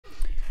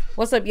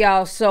What's up,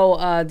 y'all? So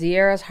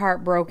Dearra's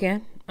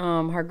heartbroken.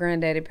 Her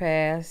granddaddy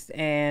passed,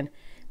 and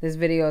this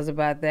video is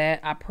about that.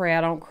 I pray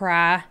I don't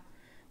cry,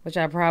 which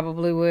I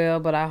probably will,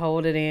 but I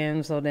hold it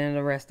in so then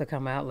the rest will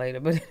come out later.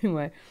 But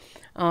anyway,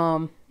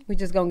 we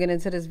just gonna get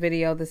into this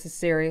video. This is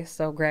serious,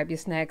 so grab your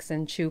snacks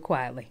and chew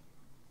quietly.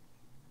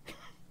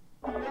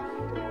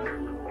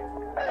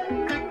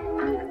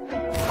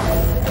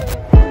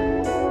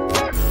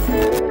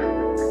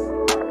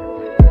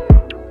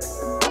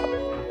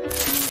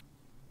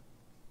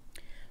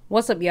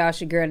 What's up, y'all? It's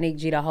your girl Nick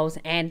G, the host,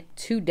 and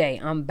today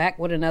I'm back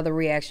with another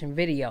reaction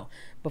video.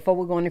 Before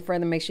we go any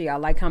further, make sure y'all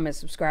like, comment,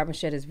 subscribe, and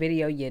share this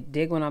video. You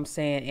dig what I'm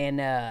saying? And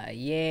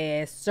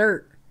yes,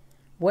 sir.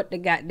 What the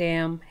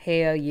goddamn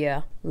hell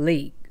yeah,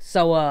 league.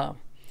 So I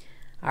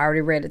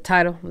already read the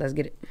title. Let's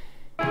get it.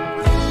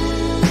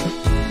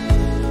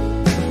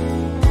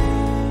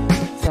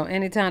 So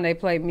anytime they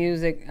play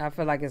music, I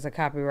feel like it's a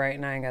copyright,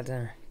 and I ain't got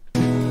time.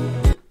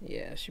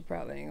 Yeah, she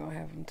probably ain't gonna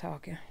have him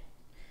talking.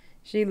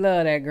 She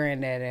loved that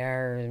granddaddy of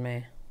hers,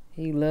 man.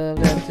 He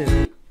loved her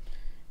too.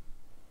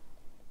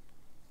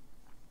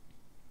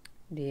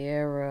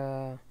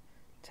 Dearra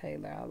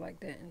Taylor, I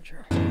like that intro.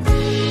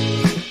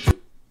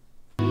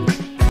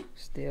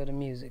 Still the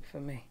music for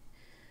me.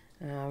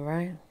 All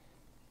right.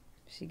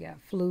 She got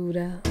flued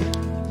out.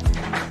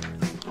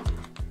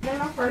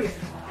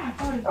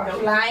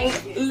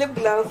 Applying lip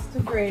gloss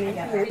to Granny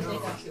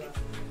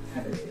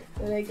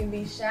so they can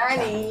be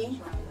shiny.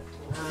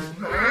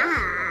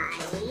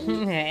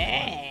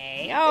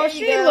 Hey, oh,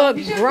 she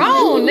looks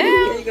grown now.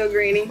 There you go,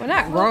 Granny. Well,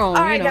 not grown.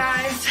 All right,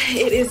 guys.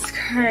 It is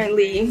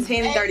currently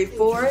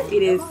 10:34.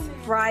 It is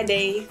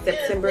Friday,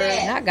 September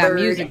 3rd. I got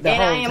music the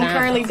whole and I am time.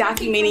 currently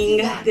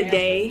documenting the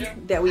day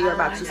that we are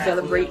about to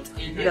celebrate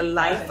the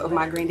life of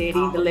my granddaddy,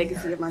 the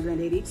legacy of my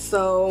granddaddy.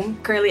 So,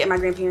 currently at my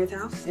grandparents'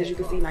 house. As you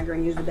can see, my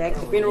granny is the back.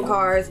 The funeral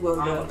cars, well,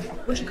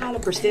 what you call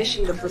it,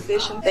 procession, the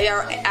procession. They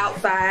are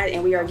outside,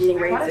 and we are getting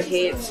ready to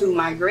head to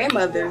my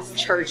grandmother's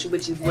church,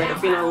 which is where the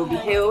funeral will be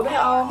held.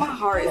 Oh, my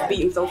heart is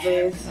beating so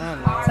fast.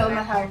 Tell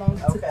them how long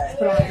to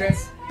put on a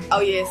dress. Oh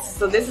yes,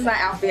 so this is my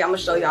outfit. I'm gonna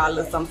show y'all a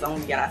little something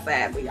we got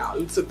outside, but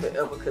y'all, it took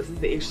forever because it's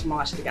the extra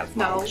small. She got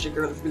small because your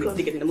girl is really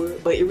sticking in the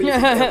mud, but it really took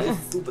forever.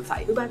 It's super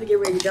tight. We're about to get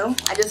ready to go.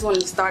 I just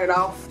wanted to start it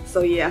off,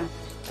 so yeah.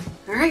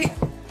 All right,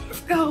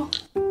 let's go.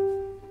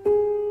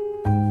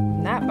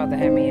 Not about to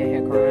have me in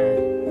here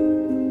crying.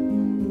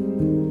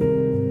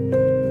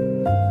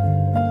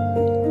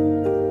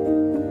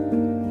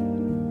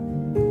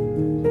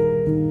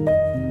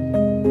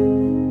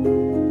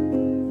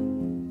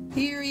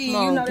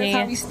 You know that's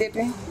how we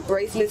stepping.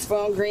 Bracelets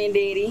from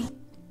Granddaddy.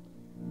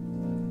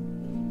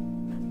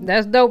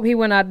 That's dope. He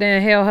went out there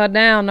and held her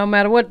down no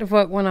matter what the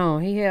fuck went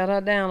on. He held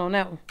her down on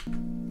that one.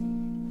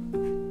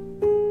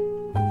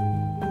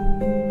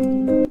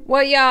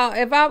 Well, y'all,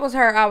 if I was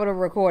her, I would have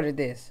recorded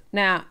this.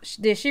 Now,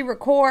 did she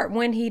record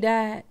when he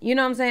died? You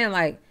know what I'm saying?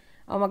 Like,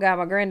 oh my God,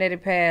 my granddaddy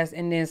passed,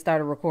 and then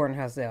started recording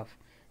herself.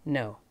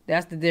 No.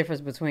 That's the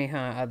difference between her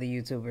and other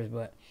YouTubers.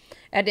 But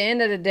at the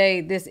end of the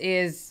day, this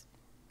is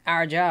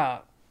our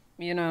job.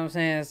 You know what I'm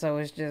saying? So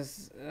it's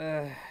just,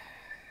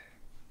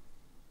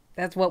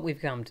 that's what we've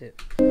come to.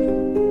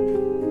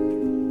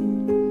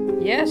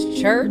 Yes,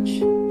 church.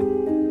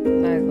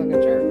 Nice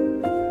looking church.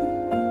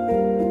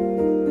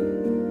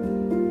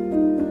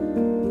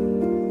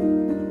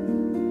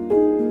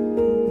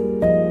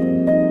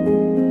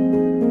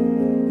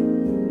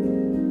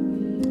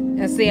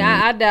 And see,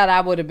 I doubt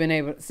I would have been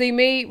able to. See,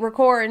 me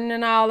recording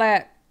and all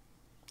that,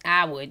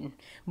 I wouldn't.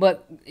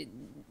 But,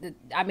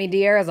 I mean,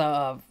 Dearra's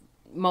a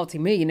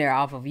multi-millionaire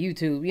off of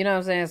YouTube, you know what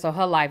I'm saying? So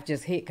her life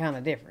just hit kind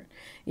of different,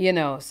 you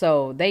know,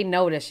 so they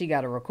know that she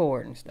got to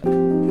record and stuff.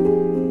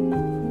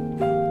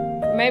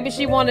 Maybe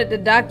she wanted to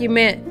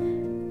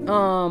document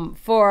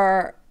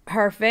for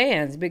her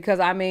fans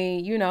because, I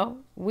mean, you know,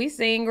 we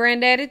seen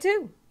Granddaddy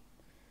too.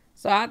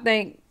 So I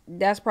think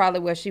that's probably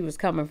where she was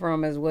coming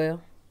from as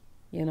well,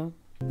 you know.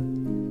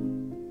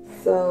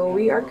 So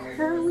we are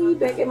currently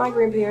back at my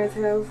grandparents'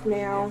 house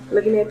now,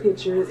 looking at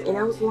pictures, and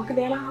I was walking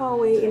down the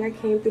hallway and I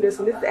came through this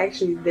one. This is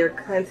actually their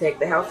contact,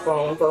 the house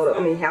phone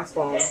photo, house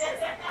phone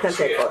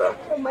contact photo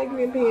of my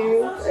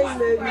grandparents. I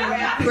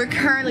love you. We're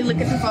currently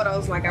looking through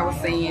photos like I was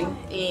saying,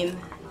 and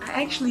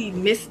I actually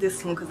missed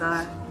this one because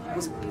I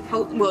was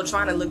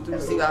trying to look through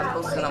to see what I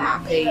was posting on my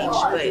page,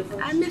 but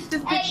I missed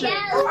this picture.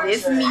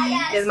 It's me,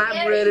 it's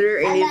my brother,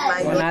 and it's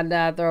like when I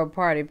die, throw a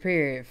party,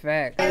 period.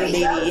 Fact.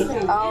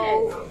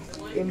 Oh,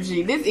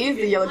 MG, this is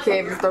the yellow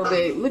canvas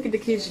throwback. Look at the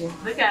kitchen.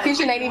 The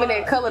kitchen ain't even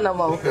that color no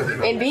more.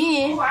 And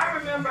then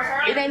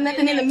it ain't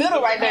nothing in the middle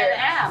right there.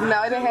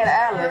 No, it didn't have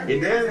an island.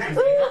 It does.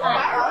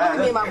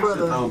 Look at my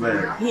brother.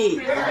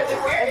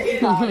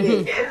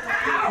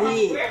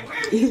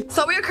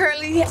 So we're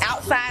currently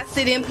outside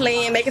sitting,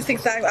 playing, making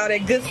TikToks, all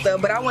that good stuff.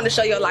 But I want to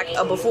show you like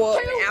a before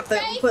and after.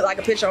 Put like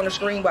a picture on the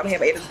screen. But I'm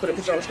having Ada put a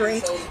picture on the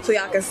screen so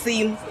y'all can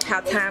see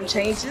how time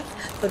changes.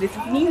 So this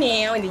is me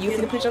now, and then you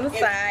see the picture on the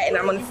side, and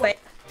I'm gonna say.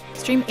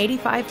 Stream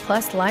 85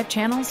 plus live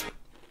channels.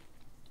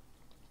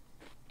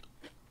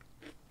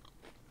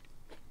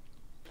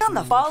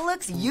 on the fall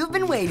looks you've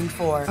been waiting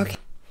for. Okay.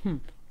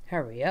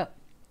 Hurry up.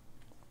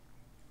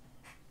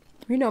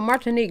 You know,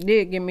 Martinique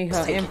did give me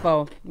her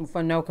info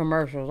for no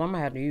commercials. I'm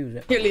gonna have to use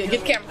it. Here, Leah,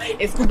 get the camera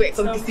and scoot back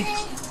so we can see.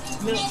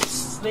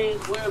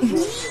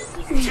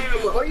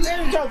 Are you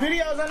editing your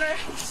videos on there?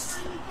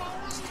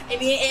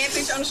 And then add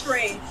picture on the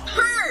screen.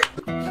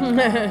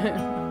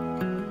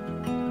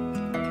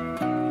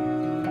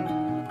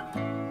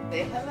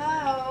 Say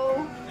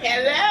hello.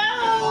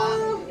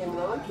 Hello.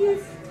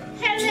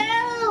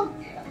 Hello.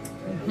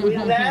 We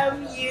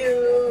love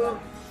you.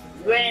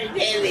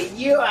 Granddaddy,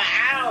 you are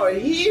our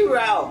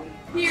hero.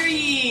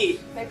 Period.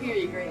 Say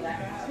period,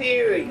 Granddaddy.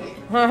 Period.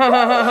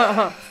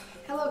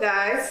 Hello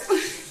guys,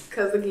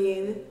 because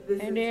again,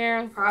 this Hey, is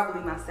Dearra.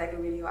 probably my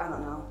second video. I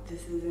don't know.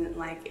 This isn't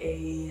like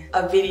a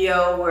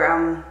video where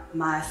I'm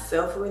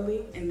myself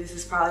really, and this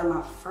is probably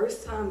my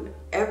first time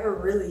ever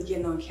really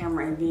getting on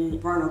camera and being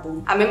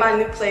vulnerable. I'm in my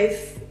new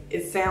place.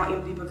 It sounds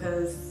empty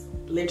because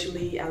I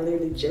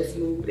literally just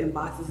moved and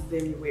boxes is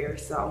everywhere.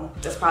 So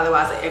that's probably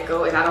why it's an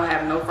echo, and I don't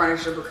have no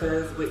furniture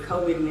because with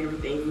COVID and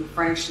everything,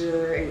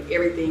 furniture and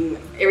everything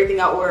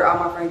I order, all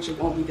my furniture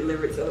won't be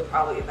delivered till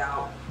probably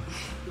about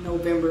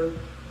November,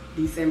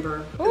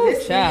 December. Ooh,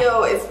 this child.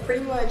 video is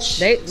pretty much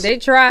They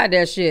tried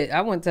that shit.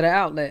 I went to the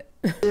outlet.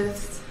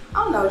 just,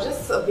 I don't know,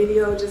 just a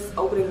video, just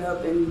opening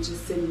up and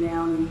just sitting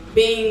down and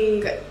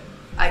being,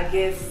 I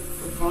guess,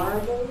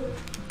 vulnerable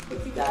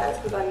with you guys,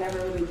 because I've never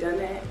really done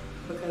that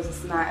because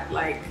it's not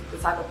like the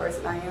type of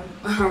person I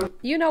am.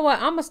 You know what?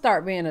 I'm gonna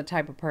start being the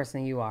type of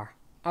person you are.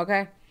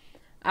 Okay?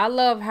 I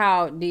love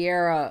how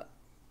Dearra,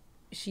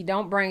 she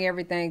don't bring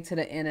everything to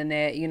the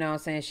internet. You know what I'm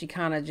saying? She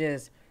kind of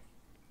just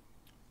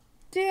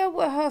deal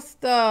with her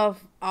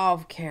stuff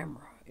off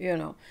camera, you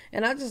know.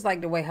 And I just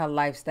like the way her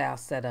lifestyle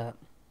set up.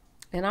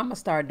 And I'm gonna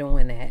start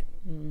doing that.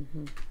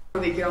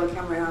 Really get on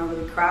camera and I don't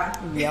really cry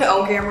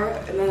on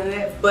camera and none of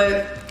that.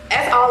 But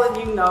as all of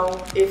you know,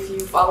 if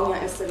you follow me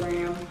on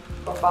Instagram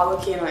or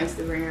follow Ken on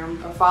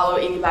Instagram or follow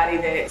anybody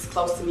that's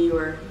close to me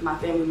or my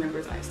family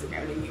members on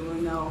Instagram, then you will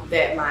know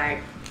that my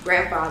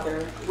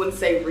grandfather, I wouldn't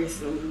say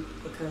recently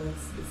because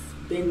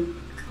it's been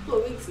a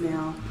couple of weeks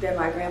now, that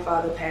my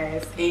grandfather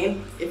passed.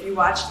 And if you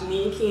watched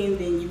me and Ken,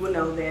 then you will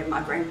know that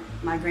my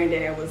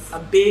granddad was a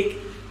big,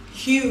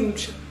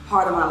 huge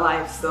part of my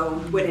life. So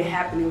when it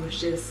happened, it was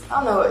just,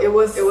 I don't know, it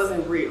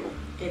wasn't real.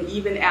 And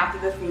even after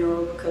the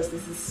funeral, because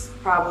this is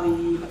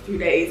probably a few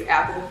days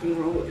after the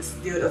funeral, it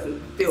still doesn't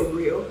feel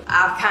real.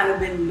 I've kind of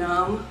been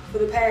numb for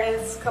the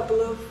past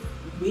couple of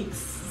weeks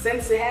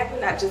since it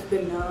happened. I've just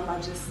been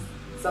numb.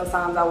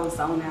 Sometimes I will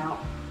zone out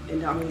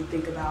and don't really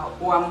think about,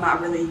 or I'm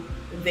not really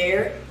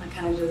there. I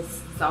kind of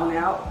just zone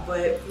out.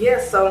 But yeah,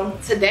 so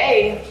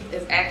today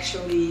is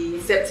actually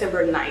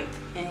September 9th.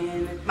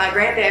 And my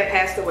granddad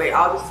passed away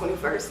August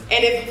 21st.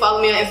 And if you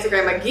follow me on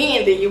Instagram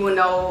again, then you will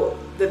know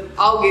that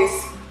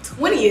August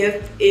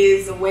 20th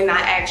is when I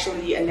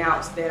actually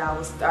announced that I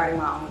was starting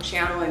my own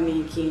channel, and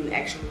me and Ken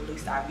actually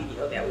released our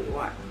video that we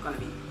weren't gonna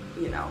be,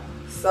 you know.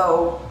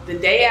 So the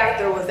day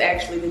after was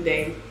actually the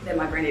day that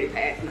my granddaddy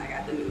passed and I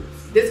got the news.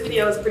 This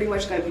video is pretty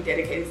much gonna be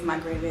dedicated to my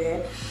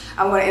granddad.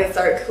 I'm gonna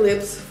insert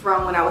clips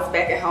from when I was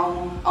back at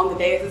home on the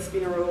day of his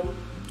funeral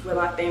with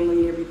my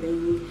family and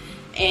everything.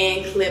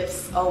 And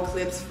old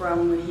clips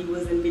from when he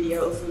was in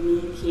videos with me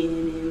and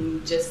Ken,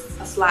 and just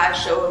a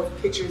slideshow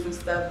of pictures and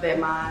stuff that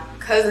my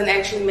cousin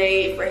actually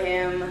made for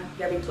him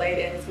that we played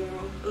at his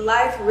funeral.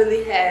 Life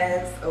really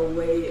has a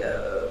way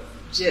of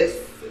just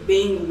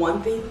being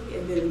one thing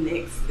and then the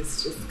next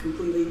is just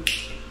completely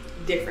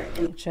different.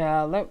 And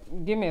Child,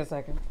 give me a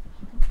second.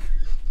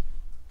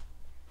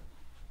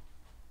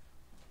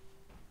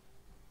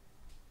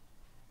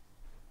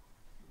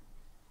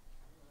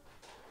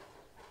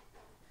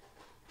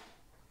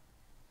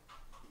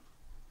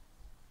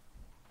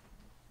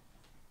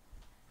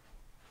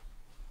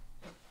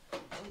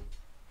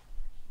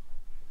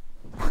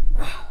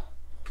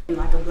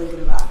 like a blink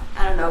of an eye.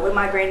 I don't know, with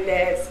my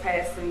granddad's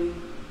passing,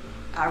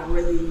 I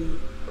really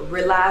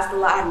realized a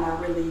lot and I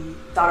really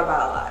thought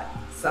about a lot.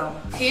 So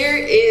here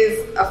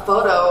is a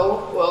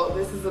photo. Well,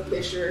 this is a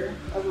picture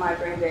of my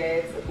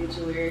granddad's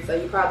obituary. So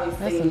you probably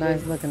That's see a nice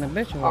this looking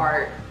obituary.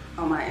 art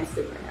on my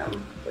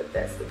Instagram, but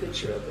that's the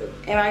picture of it.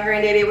 And my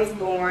granddaddy was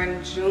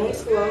born June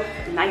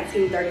 12th,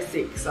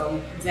 1936.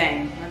 So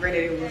dang, my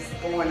granddaddy was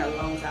born a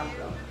long time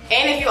ago.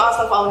 And if you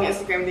also follow me on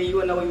Instagram, then you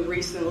will know we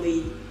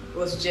recently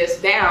was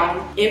just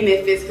down in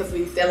Memphis because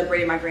we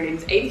celebrated my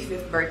granddaddy's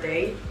 85th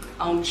birthday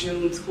on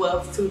June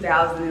 12th,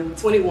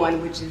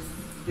 2021, which is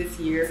this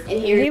year.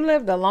 And here He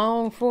lived a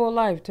long, full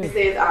life too. it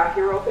says our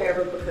hero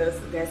forever because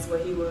that's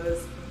what he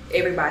was,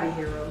 everybody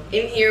hero.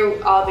 In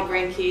here, all the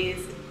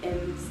grandkids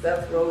and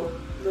stuff wrote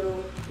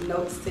little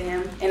notes to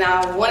him. And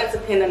I wanted to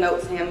pin a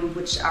note to him,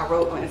 which I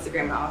wrote on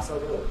Instagram and I also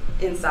wrote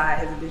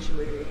inside his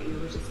obituary. And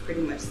it was just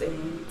pretty much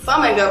saying,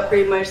 summing up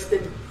pretty much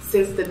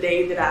since the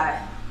day that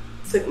I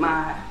took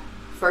my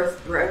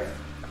first breath.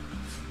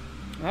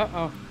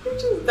 Uh-oh. It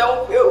just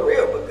don't feel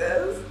real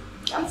because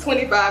I'm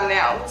 25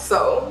 now.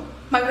 So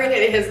my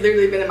granddaddy has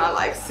literally been in my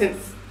life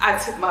since I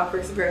took my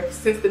first breath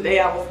since the day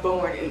I was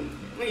born. And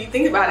when you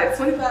think about it,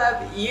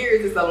 25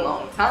 years is a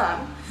long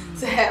time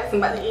to have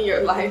somebody in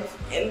your life,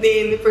 and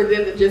then for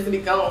them to just be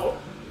gone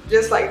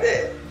just like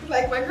that.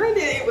 Like my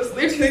granddaddy was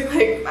literally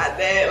like my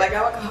dad. Like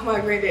I would call my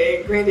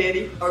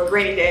granddaddy or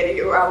granny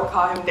daddy, or I would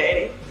call him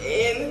daddy.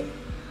 And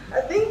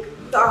I think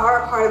the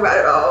hard part about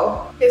it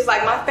all is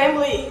like my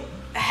family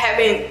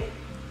haven't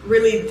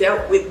really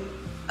dealt with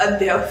a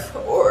death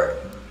or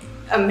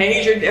a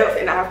major death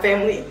in our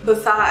family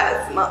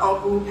besides my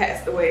uncle who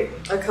passed away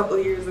a couple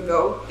of years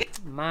ago.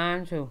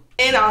 Mine too.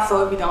 And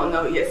also, if you don't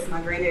know, yes,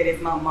 my granddad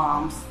is my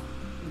mom's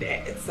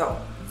dad. So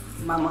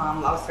my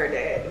mom lost her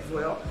dad as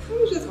well. It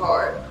was just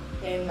hard.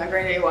 And my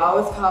granddad would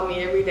always call me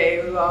every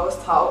day. We would always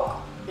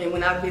talk. And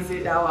when I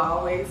visited, I would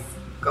always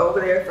go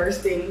over there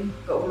first thing,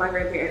 go to my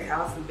grandparents'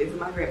 house and visit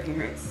my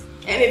grandparents.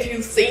 And if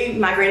you've seen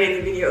my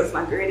granddaddy videos,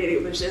 my granddaddy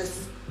was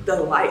just the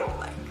light.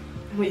 Like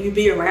when you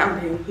be around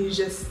him, he's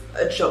just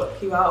a joke.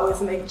 He would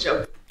always make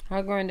jokes.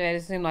 Her granddaddy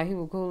seemed like he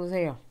was cool as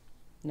hell.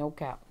 No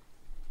cap.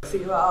 So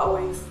he would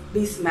always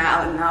be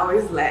smiling and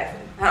always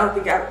laughing. I don't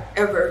think I've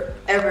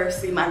ever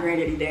seen my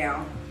granddaddy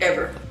down,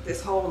 ever.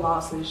 This whole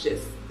loss is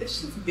just,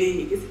 it's just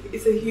big.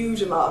 It's a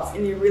huge loss,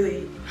 and it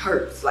really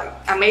hurts. Like,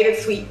 I made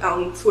a tweet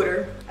on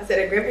Twitter. I said,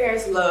 a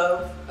grandparent's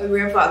love, a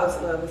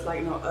grandfather's love is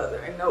like no other,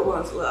 and no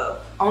one's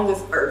love on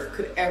this earth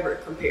could ever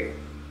compare.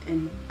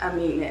 And I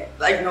mean that.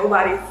 Like,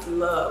 nobody's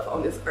love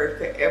on this earth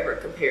could ever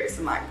compare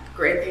to my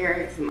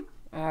grandparents.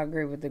 I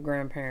agree with the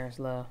grandparents'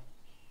 love.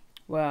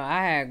 Well,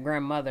 I had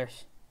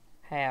grandmothers.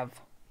 I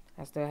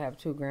still have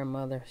 2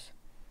 grandmothers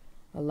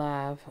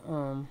alive.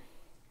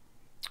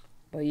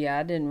 But yeah,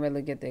 I didn't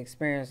really get to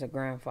experience a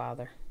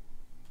grandfather.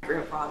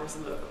 Grandfather's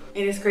love.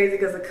 And it's crazy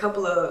because a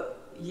couple of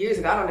years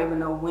ago, I don't even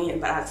know when,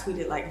 but I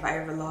tweeted like if I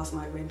ever lost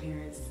my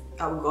grandparents,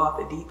 I would go off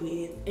the deep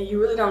end. And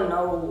you really don't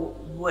know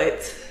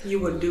what you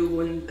would do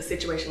when a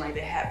situation like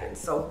that happens.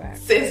 So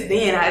since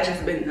then, I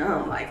just been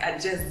numb. Like I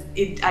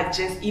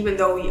just, even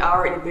though we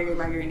already buried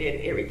my granddad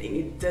and everything,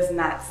 it does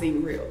not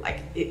seem real.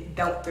 Like it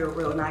don't feel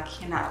real, and I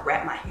cannot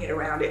wrap my head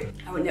around it.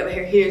 I would never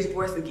hear his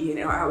voice again,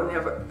 or I would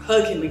never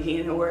hug him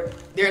again, or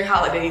during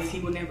holidays, he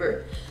would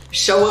never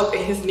show up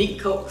in his meat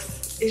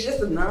coats. It's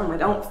just a numb. I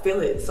don't feel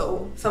it.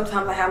 So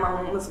sometimes I have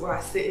my moments where I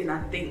sit and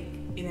I think,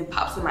 and it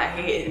pops in my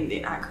head, and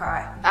then I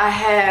cry. I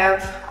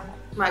have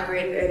my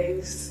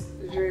granddaddy's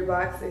jewelry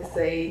box. They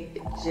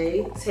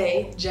say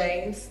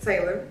James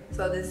Taylor.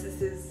 So this is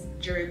his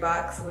jewelry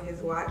box with his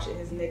watch and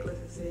his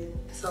necklaces in.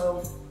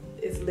 So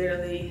it's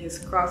literally his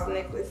cross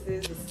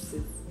necklaces. This is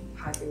his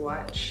pocket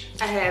watch.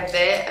 I have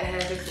that. I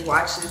have his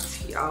watches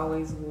he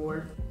always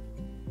wore.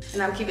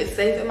 And I keep it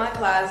safe in my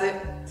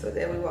closet so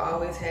that we will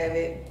always have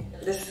it.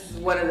 This is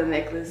one of the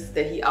necklaces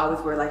that he always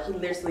wore. Like he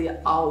literally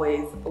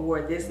always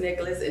wore this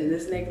necklace and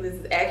this necklace.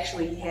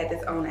 Actually, he had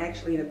this on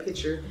actually in a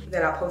picture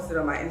that I posted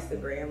on my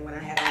Instagram when I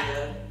had on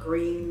the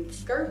green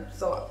skirt.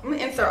 So I'm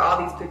gonna insert all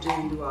these pictures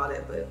and do all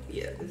that. But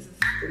yeah, this is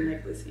the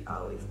necklace he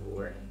always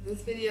wore.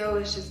 This video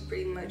is just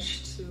pretty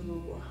much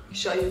to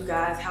show you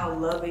guys how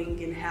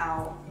loving and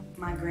how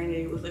my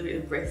granddaddy was literally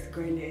the best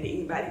granddaddy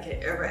anybody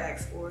could ever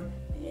ask for.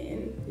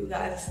 And you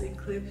guys see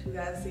clips, you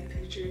guys see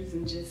pictures,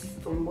 and just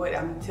from what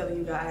I'm telling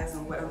you guys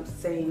and what I'm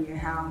saying and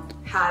how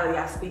highly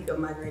I speak of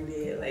my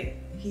granddad, like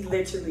he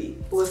literally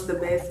was the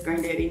best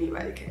granddaddy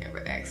anybody could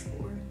ever ask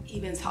for. He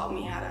even taught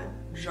me how to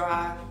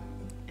drive.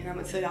 And I'm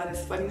gonna tell y'all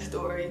this funny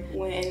story.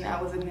 When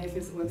I was in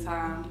Memphis one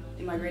time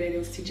and my granddaddy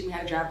was teaching me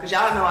how to drive, because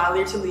y'all know I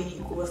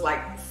literally was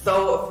like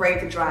so afraid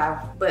to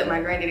drive, but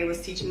my granddaddy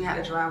was teaching me how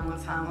to drive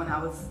one time when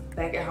I was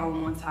back at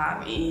home one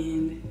time,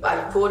 and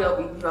I pulled up,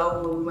 we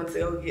drove, and we went to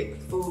go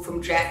get food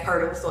from Jack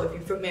Purtle's. So if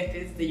you're from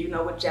Memphis, then you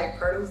know what Jack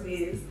Purtle's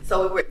is.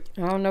 So we were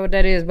I don't know what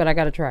that is, but I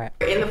gotta try it.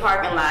 in the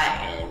parking lot,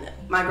 and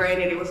my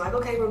granddaddy was like,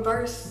 okay,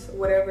 reverse,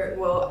 whatever.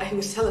 Well, he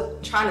was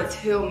trying to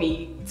tell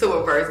me to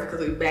reverse because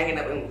we were backing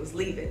up and we was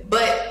leaving.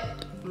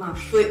 But my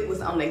foot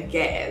was on the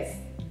gas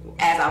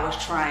as I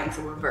was trying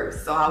to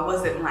reverse. So I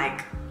wasn't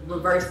like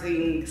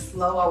reversing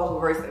slow, I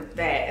was reversing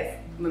fast.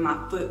 When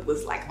my foot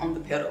was like on the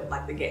pedal,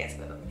 like the gas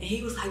pedal. And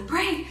he was like,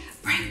 brake,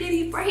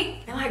 Diddy, brake.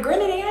 And I'm like,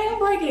 granddaddy, I ain't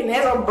braking. And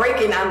as I'm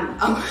braking,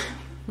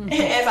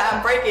 as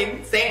I'm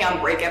braking, saying I'm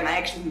braking, I'm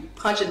actually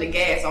punching the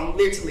gas. I'm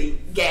literally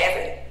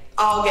gassing,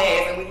 all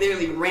gas, and we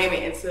literally ram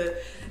it into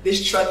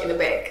this truck in the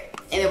back.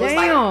 And it was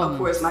like, of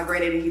course, my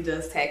granddaddy, he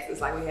does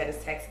taxes. Like, we had his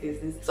tax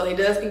business. So he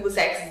does people's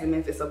taxes in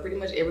Memphis. So pretty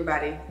much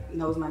everybody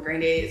knows my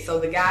granddad. So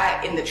the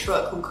guy in the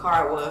truck, who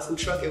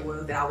truck it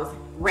was that I was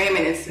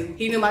ramming into,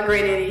 he knew my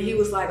granddaddy. He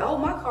was like, oh,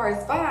 my car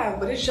is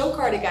fine, but it's your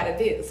car that got a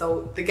dent.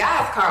 So the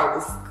guy's car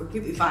was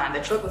completely fine.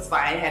 The truck was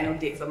fine. It had no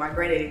dent. So my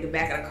granddaddy, the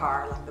back of the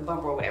car, like the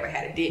bumper or whatever,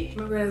 had a dent.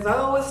 My granddad's like,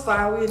 oh, it's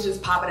fine. We'll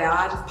just pop it out.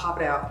 I just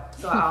pop it out.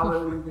 So I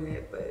always remember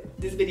that. But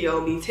this video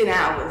will be 10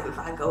 hours if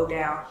I go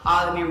down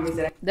all the memories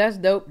that That's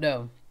dope,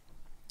 though.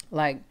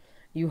 Like,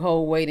 you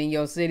hold weight in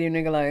your city,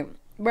 nigga, like,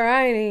 bro,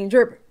 I ain't even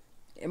tripping.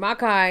 And my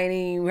car ain't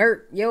even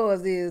hurt.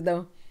 Yours is,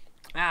 though.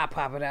 I'll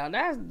pop it out.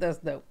 That's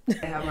dope.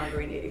 I have my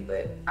granddaddy,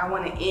 but I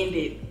want to end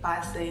it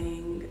by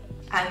saying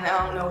I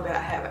now know that I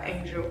have an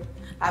angel.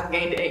 I've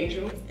gained an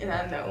angel, and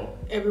I know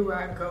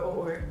everywhere I go,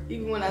 or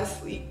even when I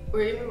sleep,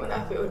 or even when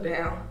I feel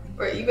down,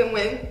 or even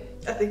when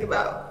I think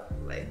about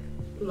like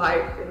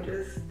life and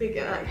just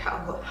thinking like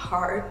how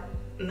hard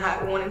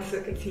not wanting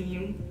to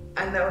continue.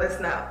 I know that's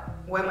not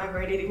what my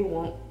granddaddy would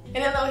want.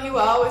 And I know he will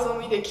always want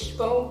me to keep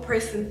on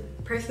pressing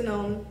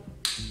on,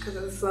 because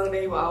it's a song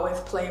that he will always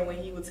play when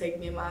he would take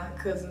me and my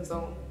cousins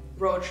on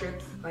road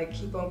trips, like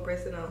keep on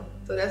pressing on.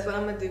 So that's what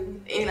I'm gonna do.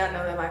 And I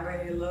know that my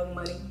granddaddy love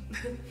money.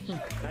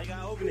 Now you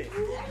gotta open it.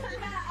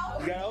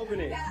 You gotta open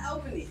it.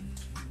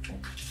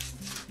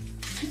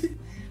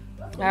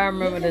 I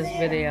remember this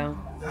video.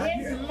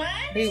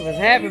 He was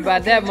happy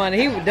about that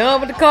money. He was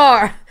done with the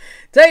car.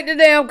 Take the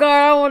damn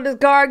car. I want this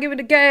car. Give me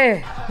the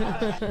cash.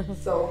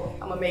 So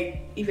I'm gonna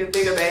make even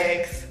bigger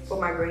bags for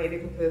my granddaddy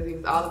because he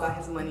was all about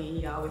his money. And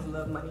he always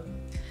loved money.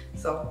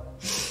 So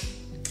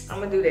I'm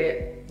gonna do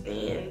that.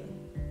 And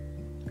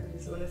I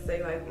just wanna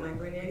say, like, my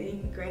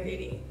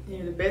granddaddy,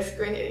 you're the best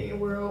granddaddy in the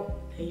world,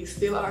 and you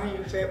still are, and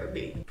you'll forever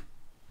be.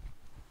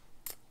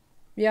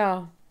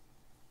 Y'all,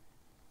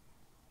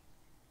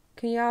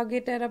 can y'all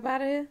get that up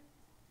out of here?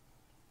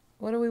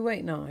 What are we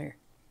waiting on here?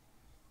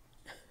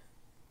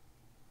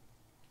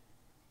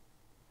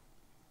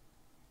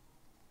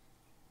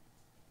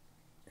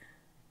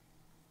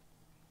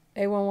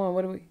 A11,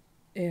 what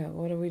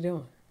are we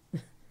doing?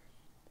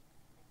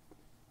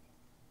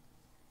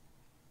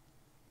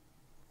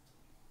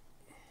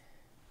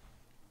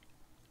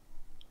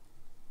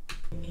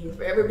 You'll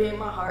forever be in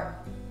my heart,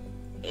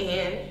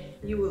 and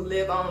you will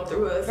live on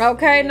through us.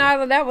 Okay,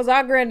 Nyla, that was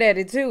our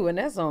granddaddy too, and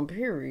that's on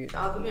period.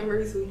 All the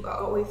memories, we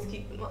always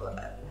keep them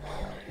alive.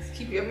 Just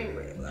keep your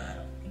memory alive.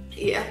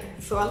 Yeah,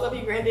 so I love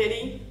you,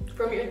 granddaddy,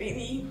 from your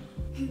BB.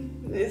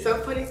 It's so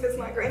funny because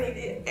my granny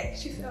did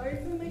actually say, "Are you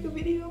gonna make a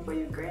video for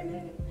your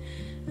granddaddy?"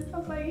 And I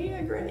was like,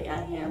 "Yeah, granny,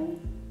 I am."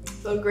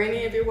 So granny,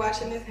 if you're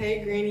watching this,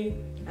 hey granny,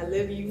 I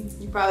love you.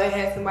 You probably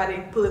had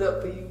somebody pull it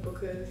up for you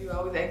because you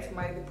always ask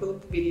somebody to pull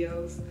up the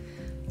videos.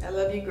 I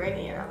love you,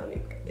 granny, and I love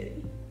you,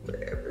 granddaddy.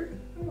 Forever,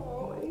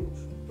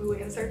 always. We will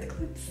insert the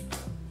clips.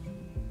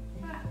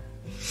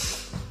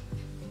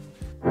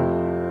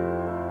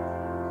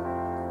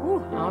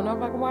 Ooh, I don't know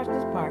if I can watch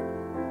this part.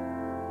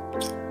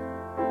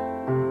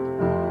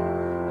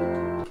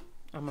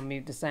 I'm gonna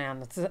mute the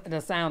sound. The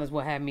sound is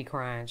what had me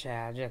crying,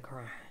 child. Just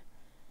crying.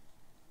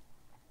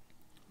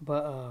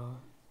 But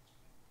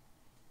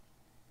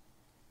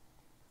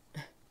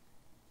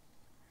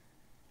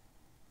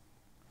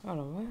hold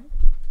on, what?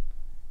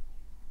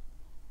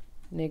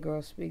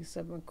 Negro speaks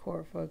up in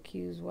court for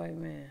accused white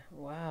man.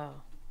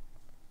 Wow.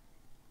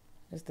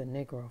 It's the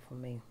Negro for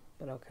me,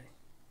 but okay.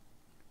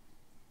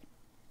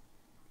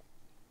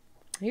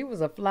 He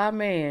was a fly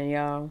man,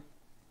 y'all.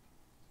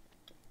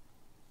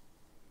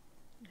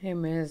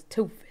 Him and his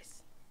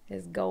toothless.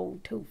 His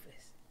gold toothless.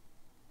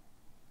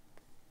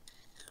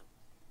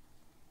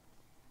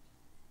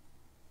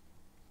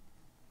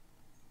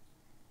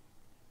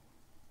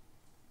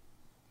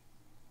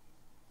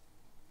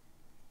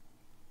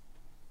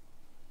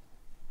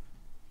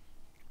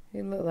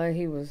 He looked like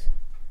he was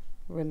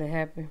really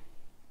happy.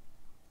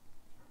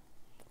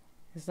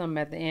 There's something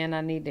at the end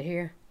I need to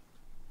hear.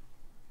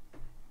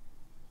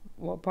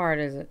 What part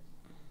is it?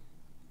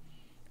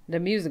 The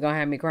music gonna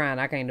have me crying.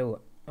 I can't do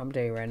it. I'm gonna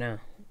tell you right now.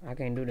 I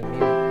can't do the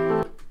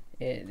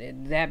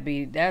music.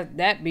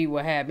 That be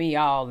what had me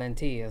all in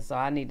tears. So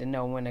I need to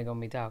know when they're gonna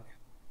be talking.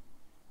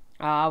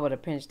 I would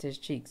have pinched his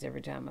cheeks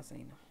every time I seen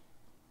him.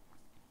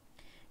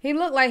 He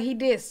looked like he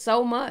did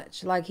so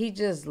much. Like he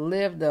just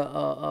lived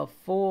a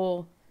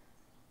full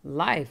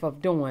life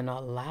of doing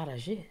a lot of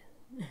shit.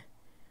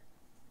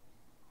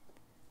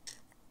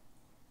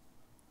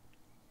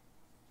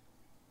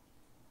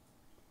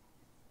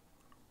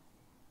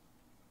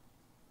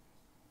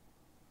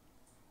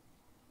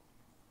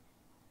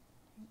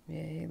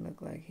 Yeah, he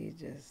looked like he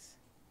just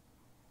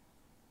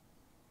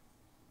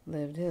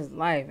lived his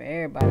life.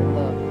 Everybody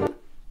loved him.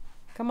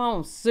 Come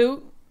on,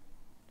 suit.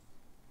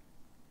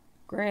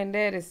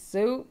 Granddaddy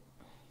suit.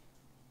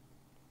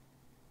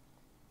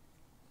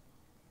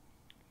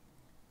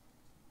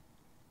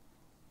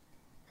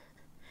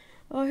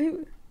 Oh,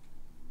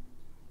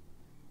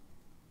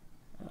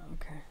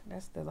 okay.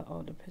 That's still an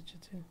older picture,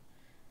 too.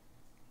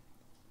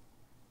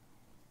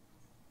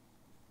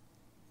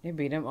 It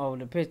be them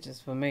older pictures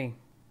for me.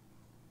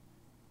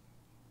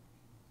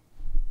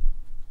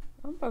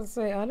 I'm about to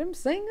say, are them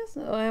singers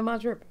or am I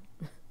tripping?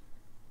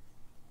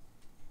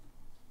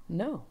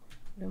 No,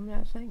 them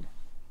not singers.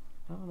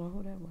 I don't know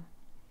who that was.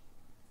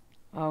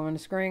 Oh, when the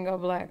screen go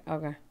black?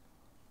 Okay.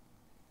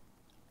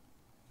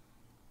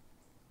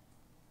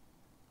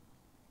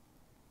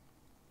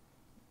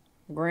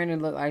 Granny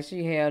looked like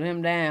she held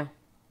him down.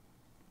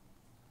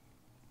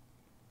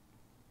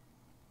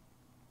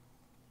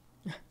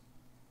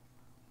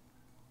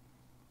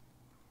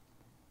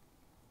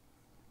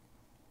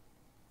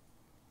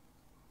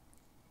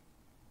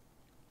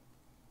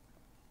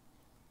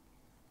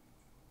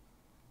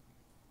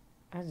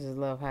 I just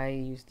love how he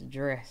used to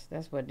dress.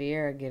 That's what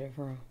Dearra get it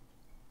from.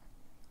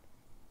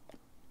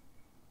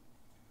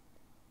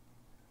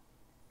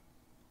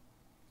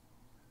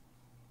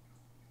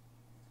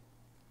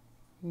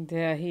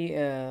 Yeah, he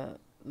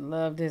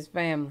loved his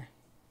family.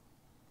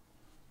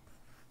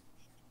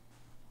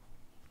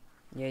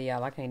 Yeah,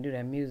 y'all, I can't do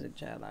that music,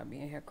 child. I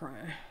be in here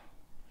crying.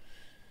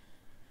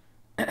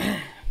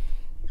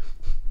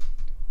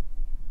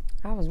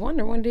 I was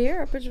wondering when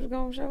Dearra picture was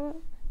gonna show up.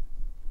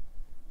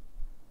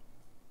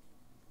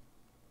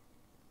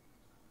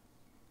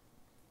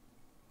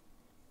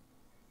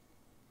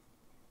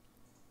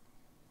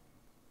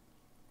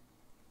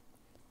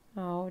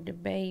 Oh, the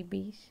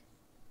babies.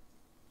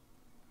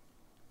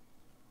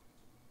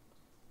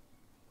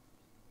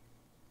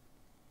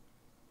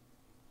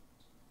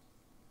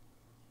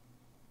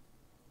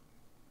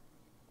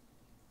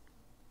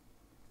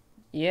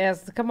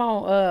 Yes, come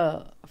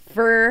on,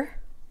 Fur.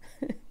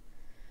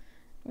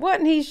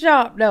 Wasn't he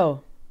sharp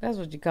though? That's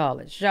what you call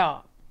it,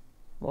 sharp.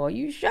 Boy,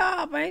 you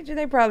sharp, ain't you?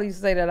 They probably used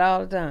to say that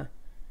all the time.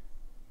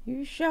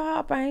 You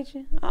sharp, ain't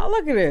you? Oh,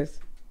 look at this.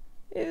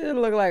 It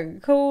look like a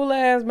cool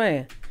ass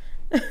man.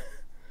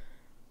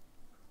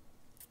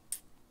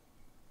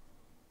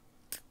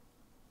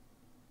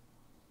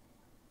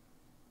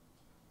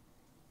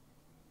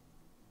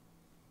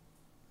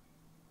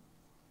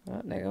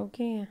 Oh, there go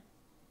Ken.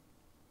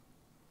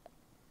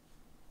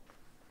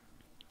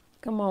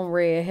 Come on,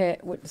 red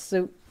hat with the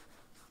suit.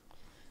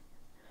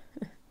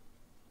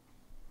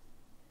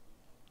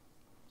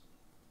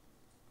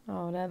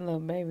 Oh, that little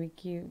baby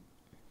cute.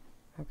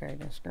 Okay,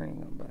 the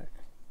screen go back.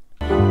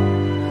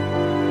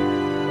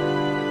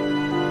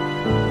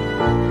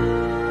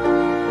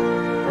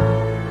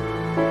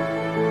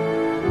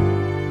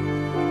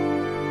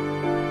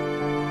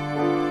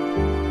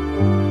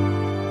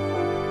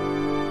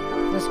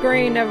 The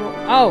screen never.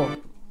 Oh,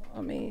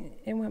 I mean,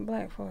 it went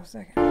black for a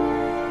second.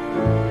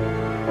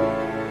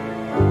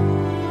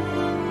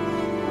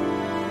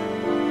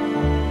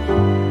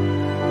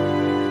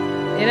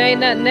 It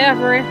ain't nothing there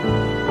for it.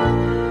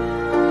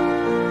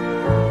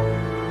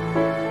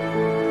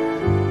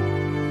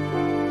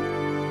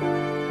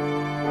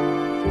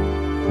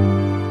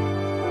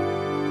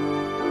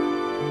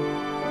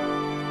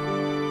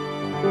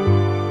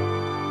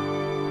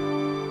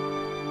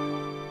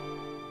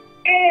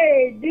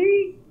 Hey,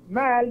 D,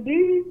 my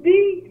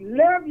D,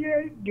 love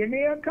you. Give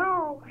me a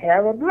call.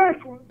 Have a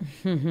blessed one.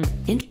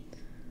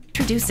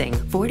 Introducing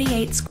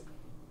 48.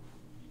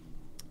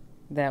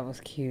 That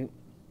was cute.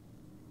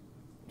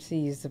 She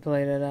used to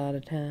play that all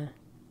the time.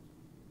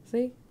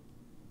 See?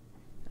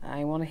 I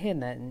ain't want to hear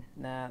nothing.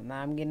 Now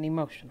I'm getting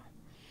emotional.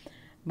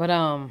 But,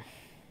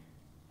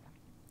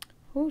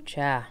 ooh,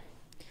 child.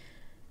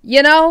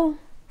 You know,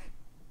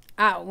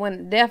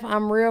 when deaf,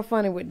 I'm real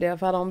funny with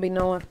deaf. I don't be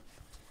knowing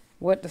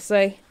what to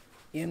say.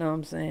 You know what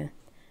I'm saying?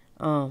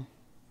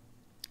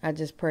 I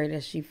just pray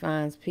that she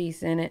finds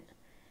peace in it.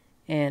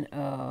 And,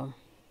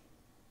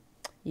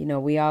 you know,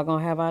 we all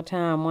gonna have our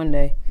time one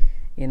day.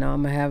 You know,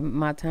 I'm gonna have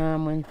my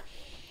time when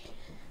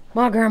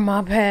my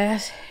grandma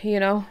passed, you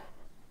know.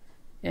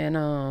 And,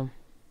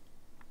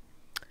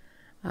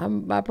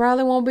 I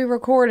probably won't be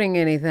recording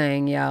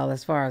anything, y'all,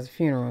 as far as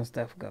funeral and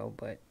stuff go.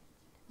 But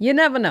you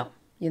never know.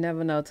 You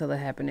never know till it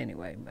happen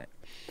anyway. But,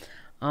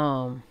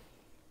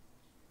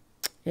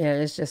 yeah,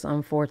 it's just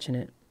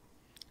unfortunate.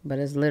 But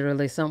it's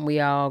literally something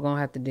we all gonna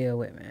have to deal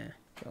with, man.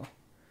 So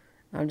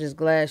I'm just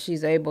glad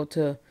she's able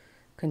to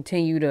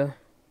continue to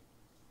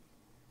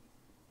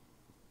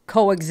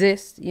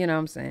coexist, you know what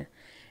I'm saying?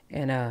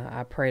 And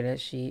I pray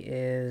that she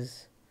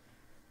is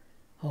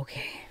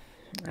okay.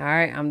 All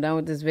right, I'm done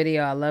with this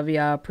video. I love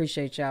y'all.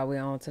 Appreciate y'all. We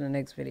on to the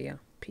next video.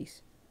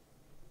 Peace.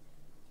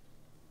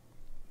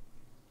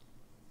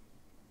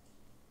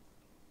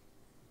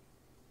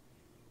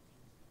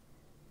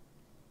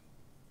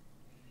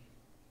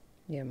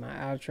 Yeah, my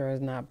outro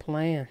is not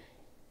playing.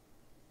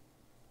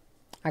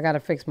 I gotta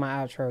fix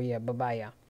my outro yet. Bye-bye, y'all.